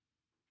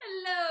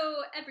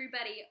Hello,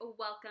 everybody.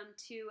 Welcome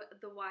to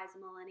The Wise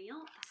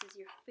Millennial. This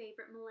is your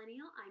favorite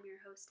millennial. I'm your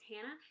host,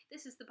 Hannah.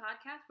 This is the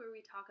podcast where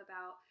we talk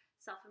about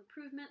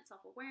self-improvement,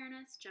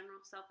 self-awareness,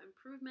 general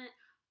self-improvement,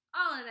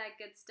 all of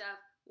that good stuff.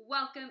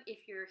 Welcome.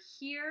 If you're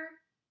here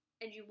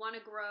and you want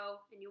to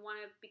grow and you want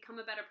to become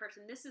a better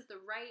person, this is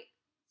the right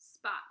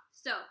spot.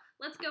 So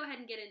let's go ahead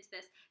and get into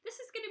this. This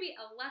is going to be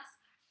a less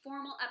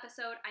formal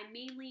episode. I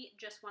mainly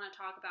just want to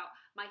talk about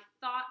my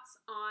thoughts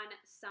on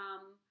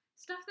some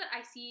stuff that I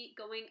see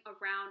going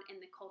around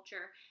in the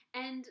culture.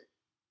 And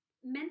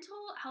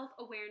mental health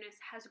awareness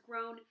has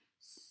grown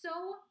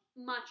so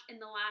much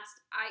in the last,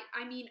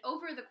 I mean,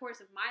 over the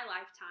course of my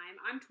lifetime.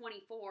 I'm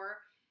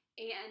 24,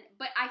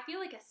 but I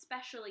feel like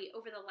especially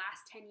over the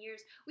last 10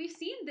 years, we've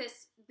seen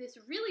this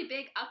really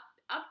big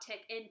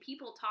uptick in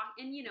people talk,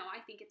 and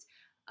I think it's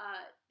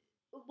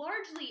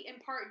largely in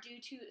part due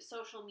to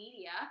social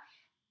media.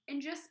 And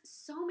just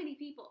so many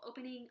people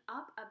opening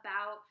up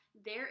about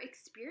their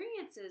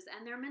experiences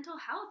and their mental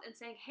health and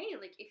saying, hey,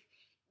 like, if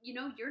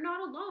you're not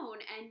alone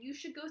and you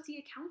should go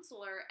see a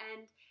counselor.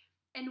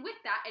 And with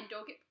that, and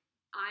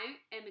I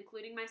am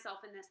including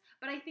myself in this,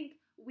 but I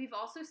think we've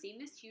also seen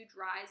this huge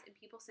rise in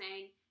people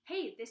saying,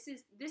 hey, this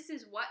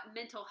is what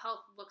mental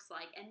health looks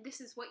like, and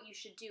this is what you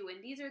should do,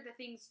 and these are the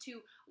things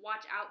to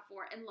watch out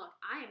for. And look,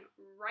 I am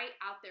right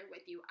out there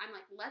with you. I'm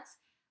like,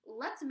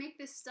 let's make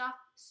this stuff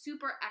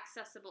super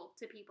accessible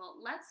to people.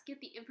 Let's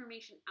get the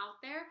information out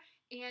there.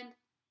 And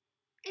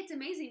it's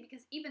amazing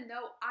because even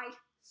though I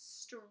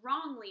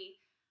strongly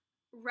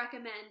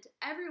recommend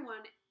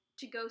everyone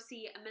to go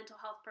see a mental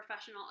health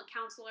professional, a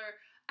counselor,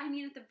 I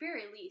mean, at the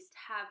very least,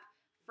 have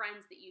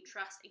friends that you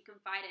trust and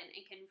confide in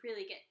and can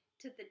really get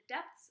to the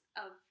depths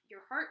of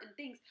your heart and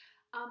things.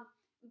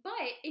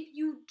 But if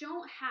you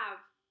don't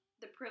have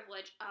the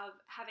privilege of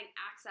having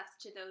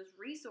access to those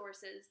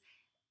resources,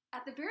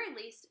 at the very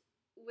least,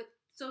 with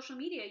social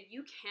media,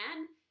 you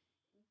can,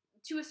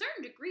 to a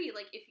certain degree,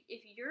 like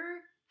if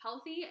you're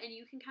healthy and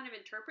you can kind of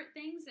interpret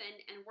things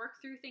and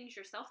work through things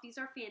yourself, these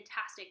are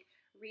fantastic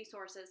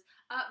resources.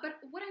 But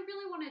what I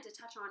really wanted to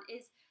touch on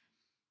is,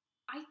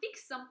 I think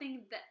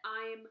something that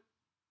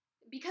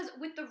because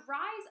with the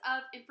rise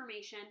of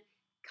information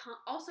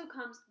also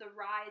comes the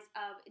rise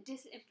of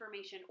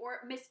disinformation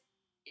or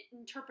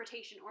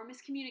misinterpretation or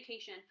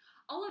miscommunication,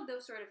 all of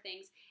those sort of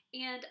things.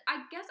 And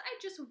I guess I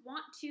just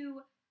want to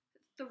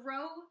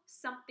throw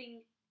something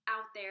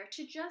out there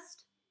to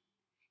just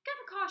kind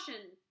of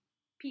caution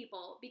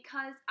people,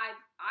 because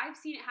I've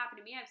seen it happen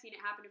to me. I've seen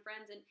it happen to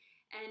friends, and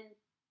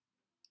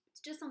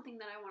it's just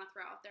something that I want to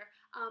throw out there.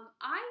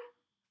 I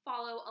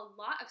follow a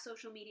lot of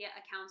social media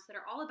accounts that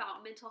are all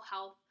about mental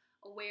health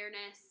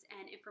awareness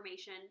and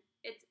information.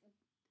 It's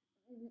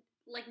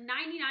like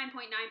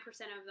 99.9%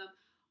 of them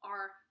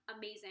are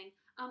amazing.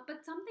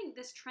 But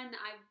this trend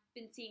that I've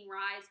been seeing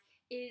rise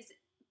is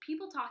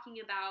people talking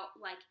about,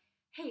 like,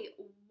 hey,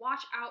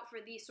 watch out for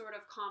these sort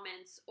of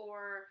comments,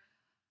 or,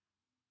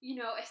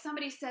 if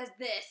somebody says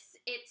this,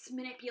 it's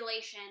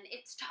manipulation,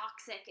 it's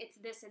toxic, it's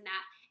this and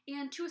that.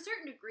 And to a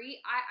certain degree,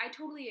 I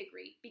totally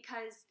agree,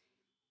 because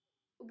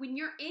when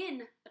you're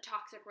in a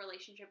toxic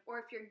relationship, or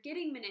if you're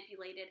getting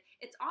manipulated,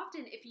 it's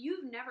often, if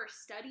you've never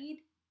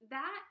studied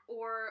that,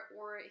 or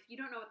if you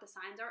don't know what the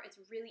signs are, it's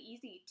really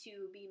easy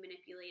to be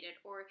manipulated,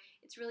 or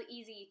it's really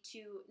easy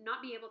to not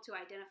be able to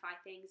identify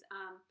things.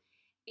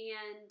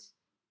 And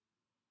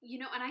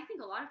I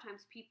think a lot of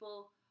times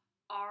people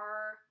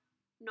are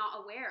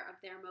not aware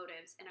of their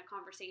motives in a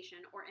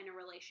conversation or in a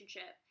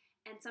relationship.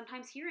 And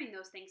sometimes hearing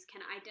those things can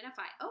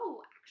identify,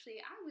 oh,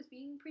 actually, I was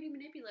being pretty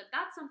manipulative.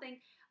 That's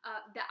something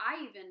that I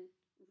even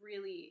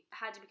really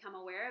had to become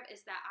aware of,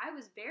 is that I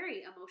was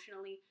very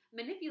emotionally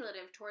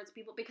manipulative towards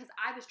people because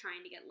I was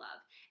trying to get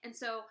love. And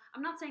so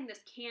I'm not saying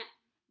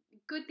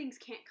good things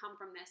can't come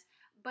from this,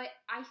 but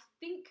I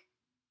think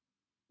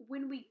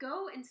when we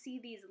go and see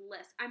these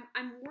lists,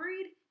 I'm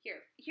worried.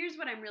 Here's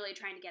what I'm really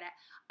trying to get at.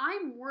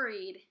 I'm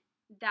worried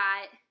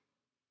that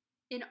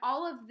in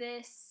all of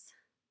this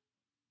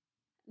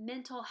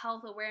mental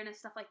health awareness,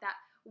 stuff like that,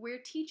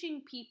 we're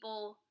teaching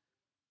people,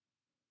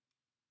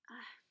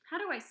 how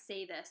do I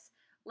say this?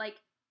 Like,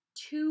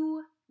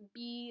 to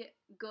be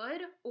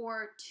good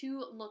or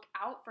to look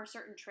out for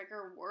certain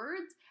trigger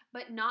words,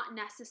 but not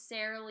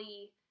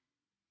necessarily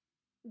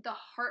the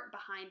heart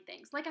behind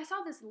things. Like, I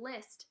saw this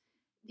list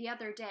the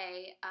other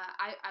day.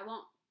 I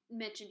won't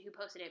mention who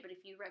posted it, but if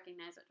you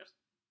recognize it, just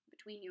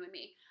between you and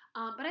me.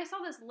 But I saw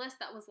this list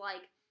that was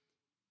like,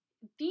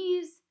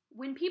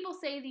 when people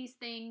say these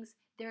things,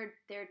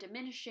 they're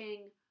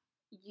diminishing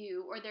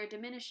you, or they're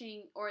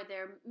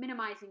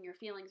minimizing your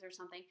feelings or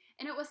something.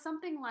 And it was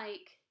something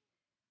like,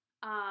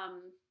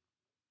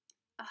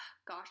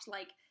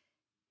 like,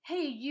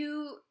 hey,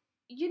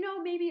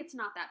 maybe it's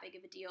not that big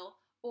of a deal,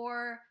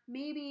 or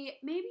maybe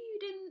you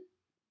didn't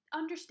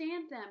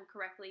understand them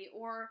correctly,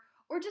 or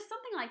just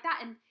something like that.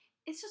 And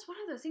it's just one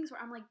of those things where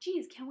I'm like,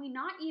 geez, can we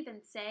not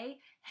even say,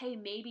 hey,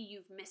 maybe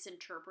you've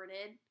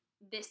misinterpreted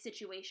this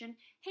situation?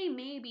 Hey,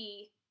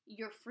 maybe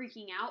you're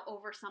freaking out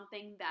over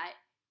something that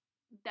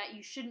that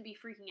you shouldn't be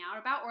freaking out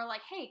about, or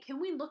like, hey, can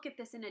we look at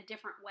this in a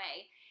different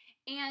way?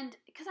 And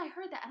because I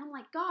heard that and I'm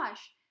like,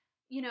 gosh,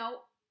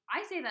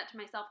 I say that to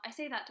myself, I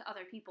say that to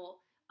other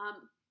people.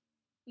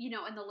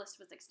 And the list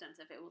was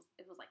extensive. It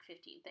was like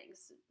 15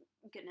 things.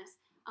 Goodness.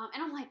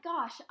 And I'm like,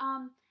 gosh,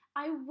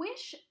 I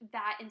wish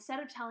that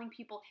instead of telling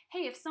people,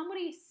 hey, if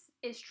somebody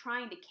is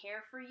trying to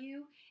care for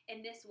you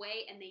in this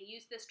way and they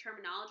use this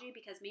terminology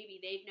because maybe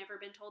they've never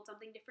been told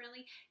something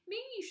differently,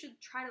 maybe you should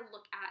try to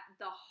look at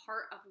the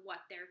heart of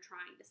what they're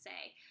trying to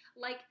say.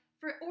 Like,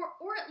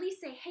 or at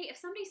least say, hey, if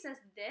somebody says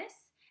this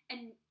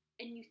and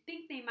you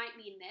think they might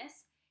mean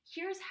this,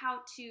 here's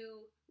how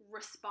to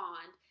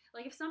respond.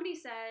 Like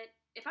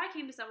if I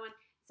came to someone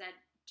and said,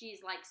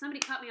 geez, like somebody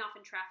cut me off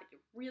in traffic,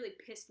 it really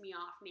pissed me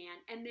off, man.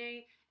 And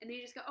they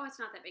just go, oh, it's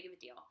not that big of a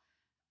deal.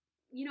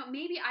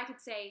 Maybe I could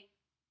say,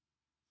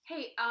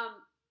 hey,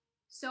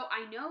 so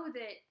I know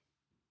that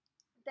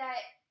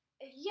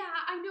yeah,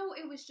 I know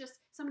it was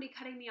just somebody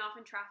cutting me off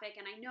in traffic,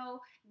 and I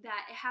know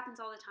that it happens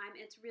all the time.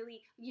 It's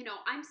really,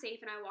 I'm safe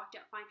and I walked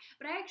out fine.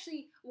 But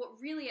what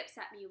really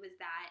upset me was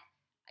that,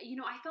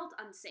 I felt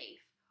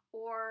unsafe,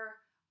 or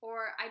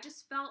I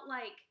just felt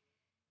like,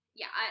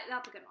 yeah,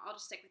 that's a good one. I'll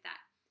just stick with that.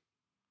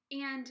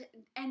 And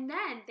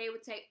then they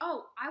would say,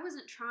 oh, I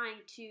wasn't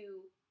trying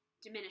to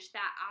diminish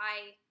that.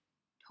 I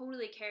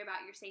totally care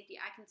about your safety.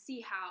 I can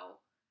see how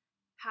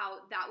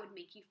that would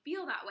make you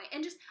feel that way.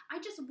 And I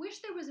just wish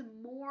there was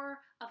more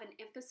of an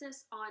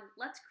emphasis on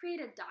let's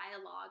create a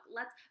dialogue.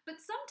 But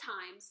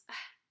sometimes,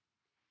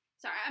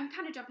 sorry, I'm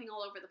kind of jumping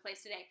all over the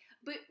place today,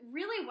 but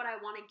really what I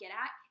want to get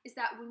at is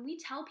that when we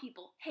tell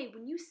people, hey,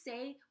 when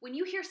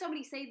you hear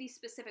somebody say these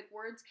specific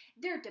words,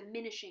 they're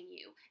diminishing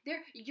you.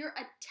 You're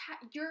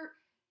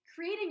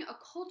creating a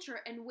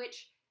culture in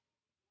which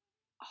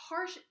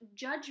harsh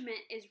judgment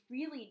is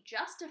really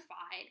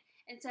justified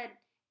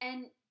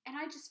and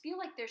I just feel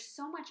like there's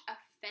so much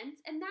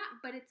offense in that,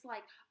 but it's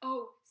like,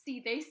 oh,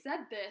 see, they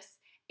said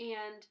this,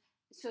 and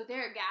so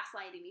they're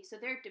gaslighting me, so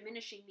they're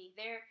diminishing me,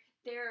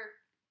 they're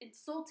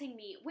insulting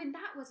me, when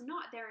that was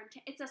not their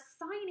intent. It's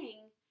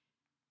assigning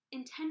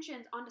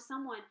intentions onto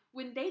someone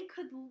when they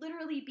could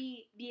literally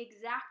be the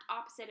exact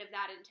opposite of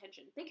that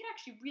intention. They could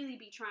actually really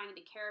be trying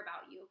to care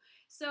about you.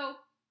 So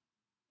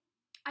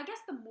I guess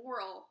the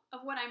moral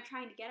of what I'm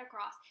trying to get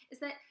across is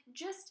that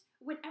just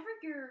whenever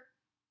you're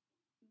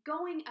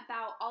going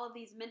about all of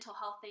these mental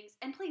health things,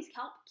 and please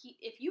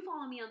if you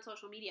follow me on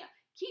social media,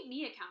 keep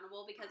me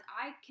accountable, because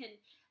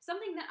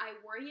something that I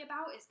worry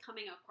about is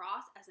coming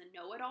across as a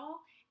know-it-all.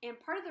 And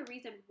part of the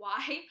reason why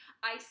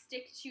I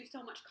stick to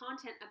so much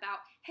content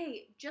about,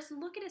 hey, just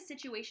look at a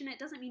situation. It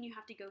doesn't mean you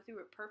have to go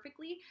through it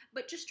perfectly,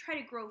 but just try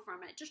to grow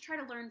from it. Just try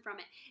to learn from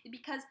it.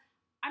 Because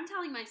I'm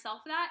telling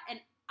myself that,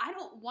 and I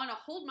don't want to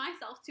hold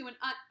myself to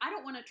I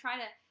don't want to try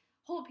to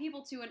hold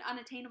people to an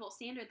unattainable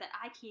standard that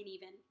I can't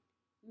even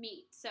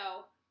meet.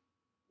 So,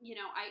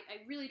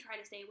 I really try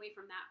to stay away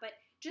from that. But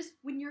just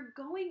when you're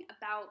going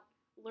about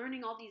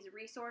learning all these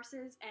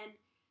resources, and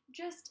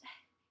just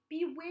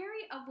be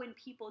wary of when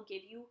people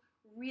give you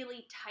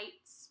really tight,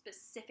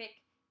 specific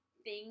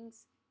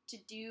things to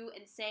do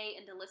and say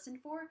and to listen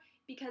for,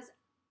 because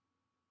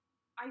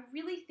I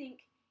really think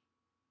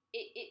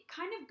it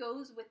kind of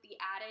goes with the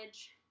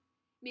adage,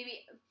 maybe,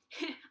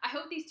 I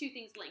hope these two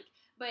things link,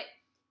 but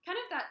kind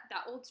of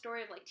that old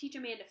story of like, teach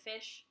a man to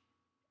fish,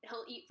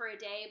 he'll eat for a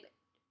day,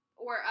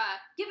 or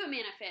give a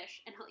man a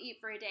fish and he'll eat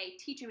for a day,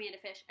 teach a man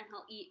to fish and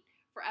he'll eat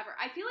forever.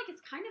 I feel like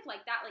it's kind of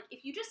like that. Like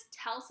if you just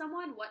tell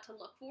someone what to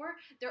look for,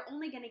 they're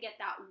only going to get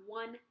that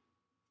one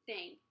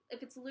thing.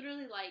 If it's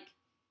literally like,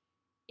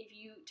 if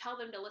you tell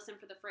them to listen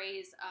for the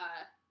phrase,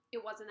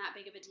 it wasn't that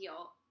big of a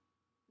deal,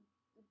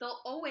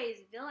 they'll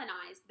always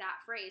villainize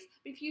that phrase.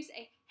 But if you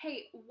say,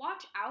 hey,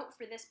 watch out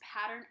for this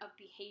pattern of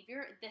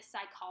behavior, this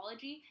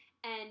psychology,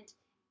 and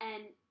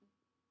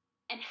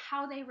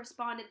how they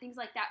respond and things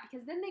like that,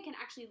 because then they can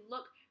actually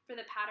look for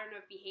the pattern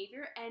of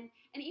behavior, and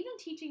even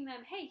teaching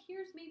them, hey,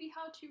 here's maybe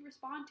how to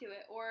respond to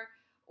it, or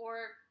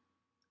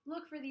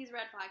look for these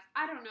red flags.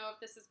 I don't know if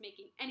this is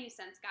making any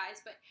sense, guys,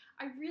 but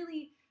I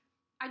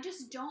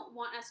just don't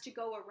want us to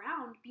go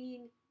around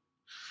being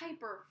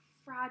hyper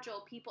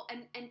fragile people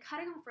and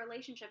cutting off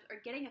relationships or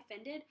getting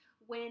offended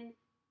when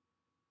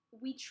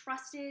we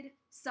trusted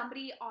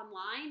somebody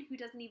online who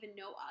doesn't even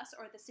know us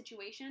or the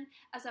situation,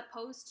 as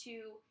opposed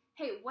to,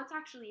 hey, what's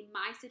actually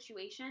my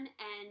situation,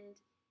 and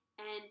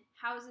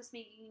how is this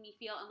making me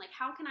feel, and like,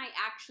 how can I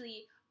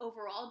actually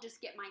overall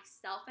just get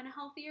myself in a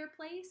healthier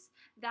place?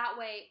 That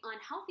way,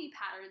 unhealthy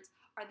patterns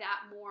are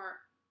that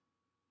more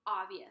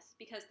obvious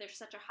because there's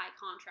such a high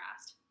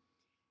contrast.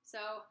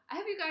 So I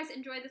hope you guys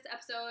enjoyed this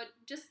episode.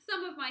 Just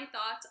some of my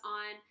thoughts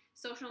on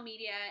social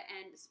media,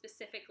 and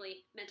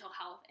specifically mental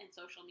health and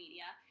social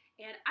media.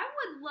 And I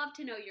would love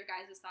to know your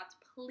guys' thoughts.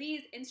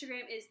 Please,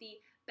 Instagram is the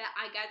best.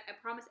 Guys, I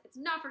promise it's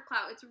not for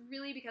clout. It's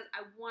really because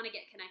I want to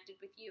get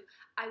connected with you.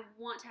 I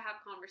want to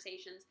have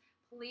conversations.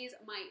 Please,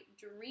 my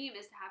dream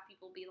is to have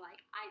people be like,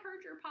 I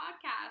heard your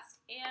podcast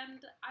and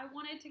I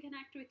wanted to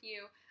connect with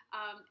you,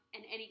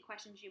 and any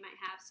questions you might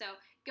have. So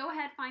go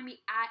ahead, find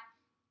me at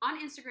on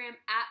Instagram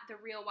at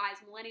The Real Wise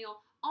Millennial.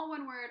 All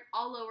one word,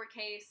 all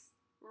lowercase,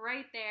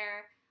 right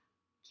there.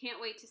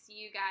 Can't wait to see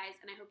you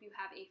guys, and I hope you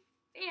have a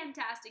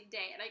fantastic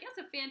day. And I guess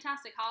a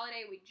fantastic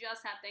holiday. We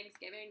just had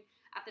Thanksgiving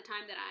at the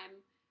time that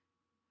I'm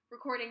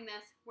recording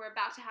this. We're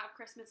about to have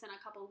Christmas in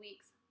a couple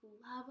weeks.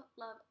 Love,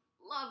 love,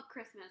 love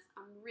Christmas.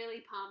 I'm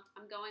really pumped.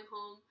 I'm going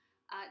home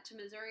to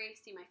Missouri,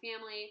 see my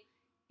family,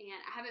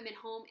 and I haven't been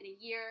home in a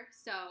year,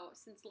 so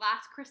since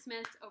last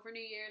Christmas over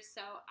New Year's.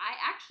 So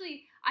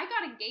I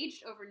got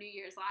engaged over New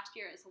Year's last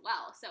year as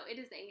well, so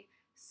it is a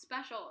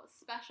special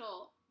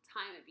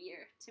time of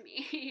year to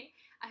me.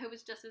 I hope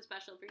it's just as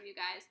special for you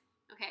guys.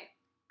 Okay,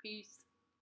 peace.